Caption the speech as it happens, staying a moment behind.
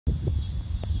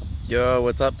Yo,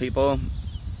 what's up, people?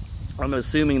 I'm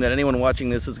assuming that anyone watching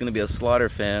this is going to be a Slaughter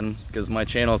fan, because my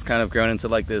channel has kind of grown into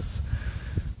like this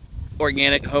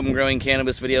organic home-growing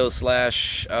cannabis video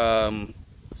slash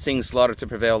sing Slaughter to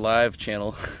Prevail live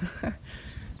channel.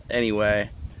 Anyway,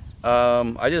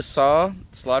 I just saw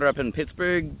Slaughter up in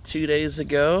Pittsburgh 2 days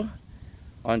ago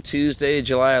on Tuesday,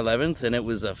 July 11th, and it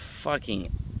was a fucking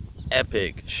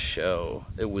epic show.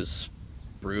 It was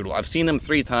brutal. I've seen them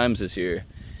 3 times this year,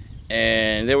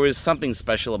 and there was something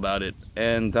special about it.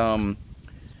 And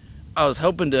I was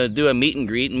hoping to do a meet and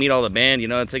greet and meet all the band, you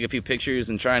know, take a few pictures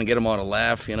and try and get them all to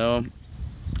laugh, you know.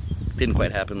 Didn't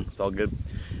quite happen. It's all good.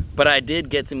 But I did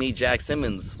get to meet Jack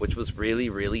Simmons, which was really,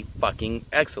 really fucking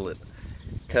excellent.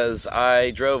 Because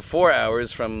I drove 4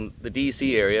 hours from the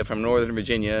DC area, from Northern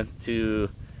Virginia, to,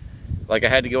 like, I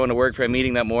had to go into work for a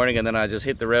meeting that morning, and then I just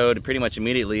hit the road pretty much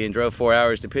immediately and drove 4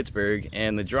 hours to Pittsburgh.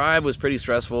 And the drive was pretty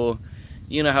stressful.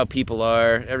 You know how people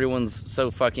are. Everyone's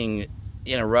so fucking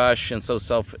in a rush and so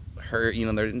self-hurt. You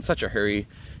know, they're in such a hurry,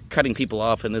 cutting people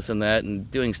off and this and that,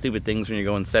 and doing stupid things when you're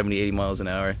going 70, 80 miles an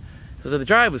hour. So the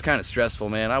drive was kind of stressful,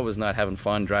 man. I was not having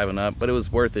fun driving up, but it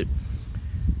was worth it.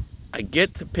 I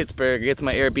get to Pittsburgh, I get to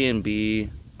my Airbnb,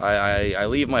 I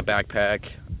leave my backpack,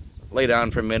 lay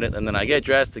down for a minute, and then I get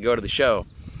dressed to go to the show.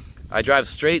 I drive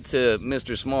straight to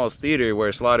Mr. Small's theater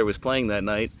where Slaughter was playing that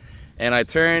night, and I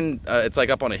turn, it's like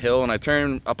up on a hill, and I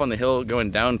turn up on the hill going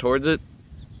down towards it,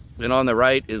 and on the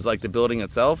right is like the building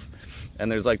itself,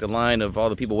 and there's like the line of all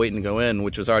the people waiting to go in,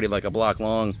 which was already like a block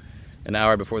long, an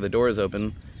hour before the doors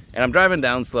open. And I'm driving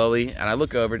down slowly, and I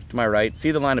look over to my right, see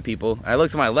the line of people, and I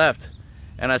look to my left,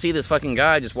 and I see this fucking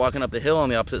guy just walking up the hill on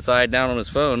the opposite side, down on his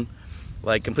phone,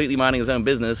 like completely minding his own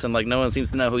business, and like no one seems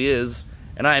to know who he is.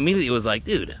 And I immediately was like,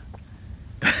 dude,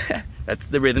 that's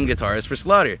the rhythm guitarist for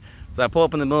Slaughter. So I pull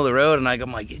up in the middle of the road, and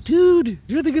I'm like, dude,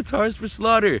 you're the guitarist for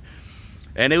Slaughter.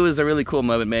 And it was a really cool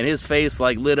moment, man. His face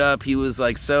like lit up. He was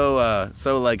like so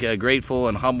grateful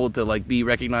and humbled to like be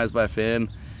recognized by a fan.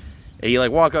 And he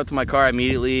like walked up to my car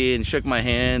immediately and shook my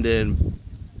hand, and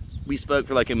we spoke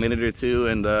for like a minute or two,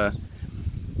 and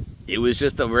it was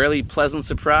just a really pleasant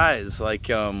surprise. Like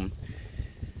it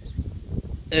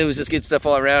was just good stuff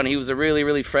all around. He was a really,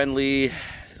 really friendly,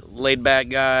 laid back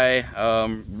guy,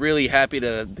 really happy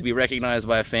to be recognized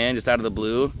by a fan just out of the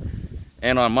blue.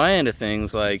 And on my end of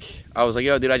things, like, I was like,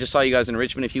 yo, dude, I just saw you guys in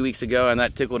Richmond a few weeks ago, and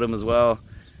that tickled him as well.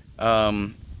 But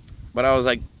I was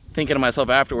like thinking to myself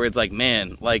afterwards, like,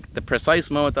 man, like the precise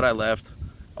moment that I left,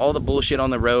 all the bullshit on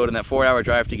the road and that 4-hour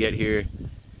drive to get here,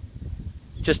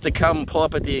 just to come pull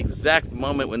up at the exact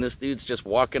moment when this dude's just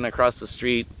walking across the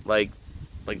street like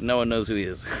no one knows who he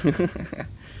is.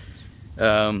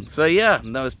 So yeah,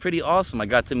 that was pretty awesome. I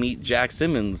got to meet Jack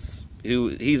Simmons, who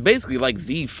he's basically like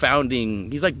he's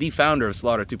like the founder of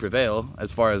Slaughter to Prevail,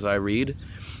 as far as I read.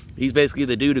 He's basically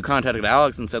the dude who contacted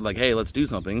Alex and said like, hey, let's do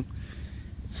something.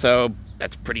 So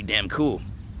that's pretty damn cool.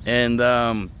 And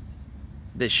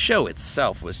the show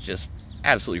itself was just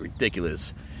absolutely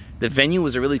ridiculous. The venue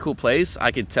was a really cool place.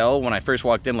 I could tell when I first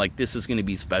walked in, like, this is going to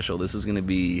be special. This is going to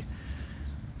be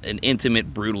an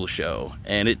intimate, brutal show.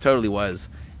 And it totally was.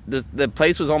 The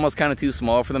place was almost kind of too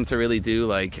small for them to really do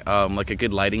like a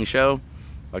good lighting show.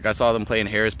 Like, I saw them play in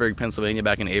Harrisburg, Pennsylvania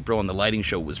back in April, and the lighting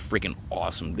show was freaking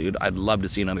awesome, dude. I'd love to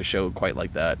see another show quite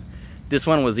like that. This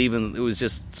one was it was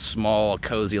just small,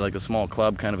 cozy, like a small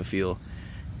club kind of a feel.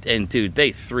 And dude,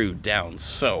 they threw down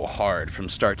so hard from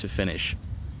start to finish.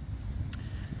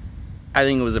 I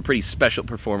think it was a pretty special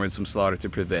performance from Slaughter to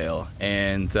Prevail.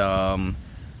 And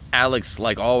Alex,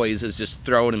 like always, is just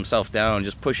throwing himself down,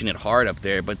 just pushing it hard up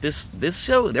there. But this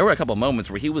show, there were a couple moments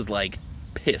where he was like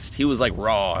pissed. He was like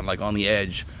raw and like on the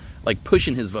edge, like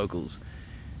pushing his vocals.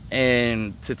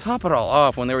 And to top it all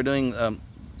off, when they were doing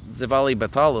Zivali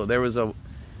Batalo, there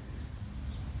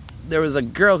was a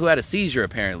girl who had a seizure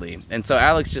apparently, and so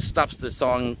Alex just stops the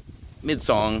song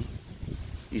mid-song.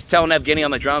 He's telling Evgeny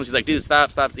on the drums, he's like, dude,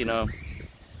 stop, you know.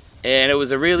 And it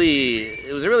was a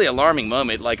really alarming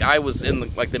moment. Like, I was in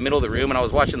the middle of the room, and I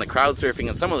was watching the crowd surfing,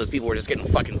 and some of those people were just getting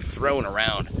fucking thrown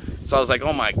around. So I was like,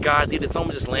 oh my god, dude, did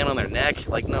someone just land on their neck?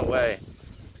 Like, no way.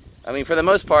 I mean, for the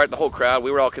most part, the whole crowd,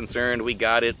 we were all concerned, we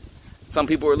got it. Some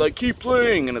people were like, keep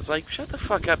playing, and it's like, shut the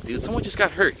fuck up, dude, someone just got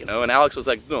hurt, you know. And Alex was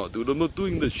like, no, dude, I'm not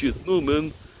doing this shit, no,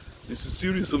 man, this is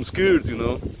serious, I'm scared, you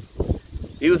know.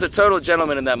 He was a total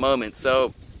gentleman in that moment.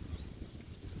 So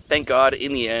thank God,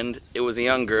 in the end, it was a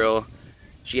young girl.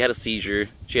 She had a seizure.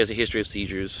 She has a history of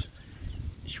seizures.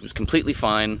 She was completely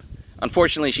fine.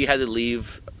 Unfortunately, she had to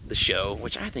leave the show,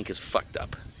 which I think is fucked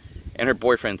up. And her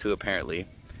boyfriend too, apparently.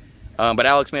 But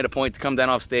Alex made a point to come down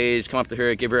off stage, come up to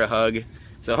her, give her a hug.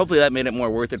 So hopefully that made it more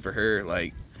worth it for her.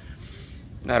 Like,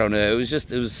 I don't know, it was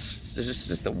just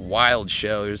a wild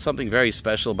show. There was something very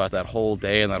special about that whole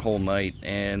day and that whole night.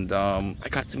 And I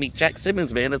got to meet Jack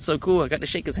Simmons, man. That's so cool. I got to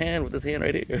shake his hand with his hand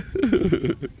right here.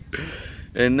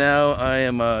 And now I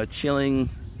am chilling,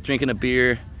 drinking a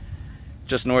beer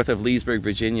just north of Leesburg,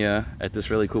 Virginia, at this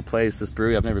really cool place, this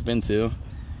brewery I've never been to.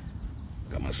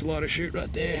 Got my Slaughter shirt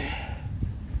right there.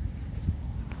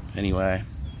 Anyway,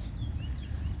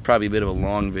 probably a bit of a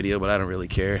long video, but I don't really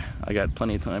care. I got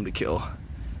plenty of time to kill.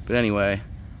 But anyway,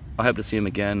 I'll hope to see him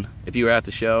again. If you were at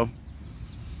the show,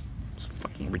 it was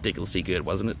fucking ridiculously good,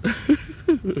 wasn't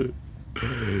it?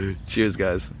 Cheers,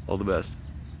 guys. All the best.